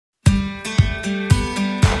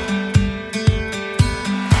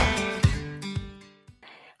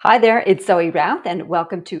Hi there, it's Zoe Routh, and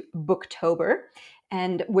welcome to Booktober,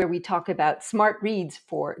 and where we talk about smart reads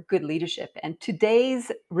for good leadership. And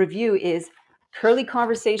today's review is Curly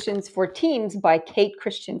Conversations for Teams by Kate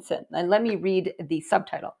Christiansen. And let me read the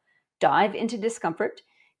subtitle. Dive into discomfort,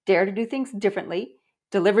 dare to do things differently,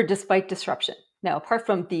 deliver despite disruption. Now, apart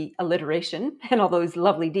from the alliteration and all those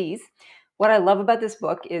lovely D's, what I love about this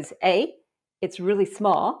book is A, it's really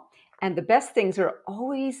small, and the best things are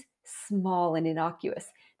always small and innocuous.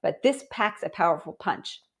 But this packs a powerful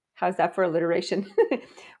punch. How's that for alliteration?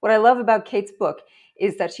 What I love about Kate's book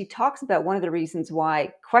is that she talks about one of the reasons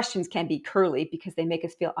why questions can be curly because they make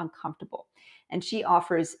us feel uncomfortable. And she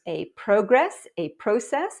offers a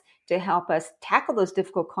process to help us tackle those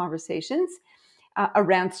difficult conversations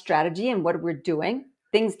around strategy and what we're doing,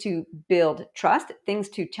 things to build trust, things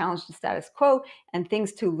to challenge the status quo, and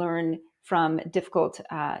things to learn from difficult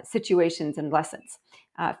situations and lessons,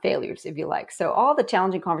 failures, if you like. So all the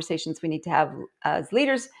challenging conversations we need to have as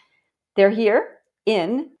leaders, they're here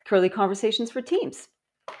in Curly Conversations for Teams.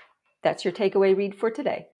 That's your takeaway read for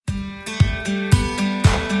today.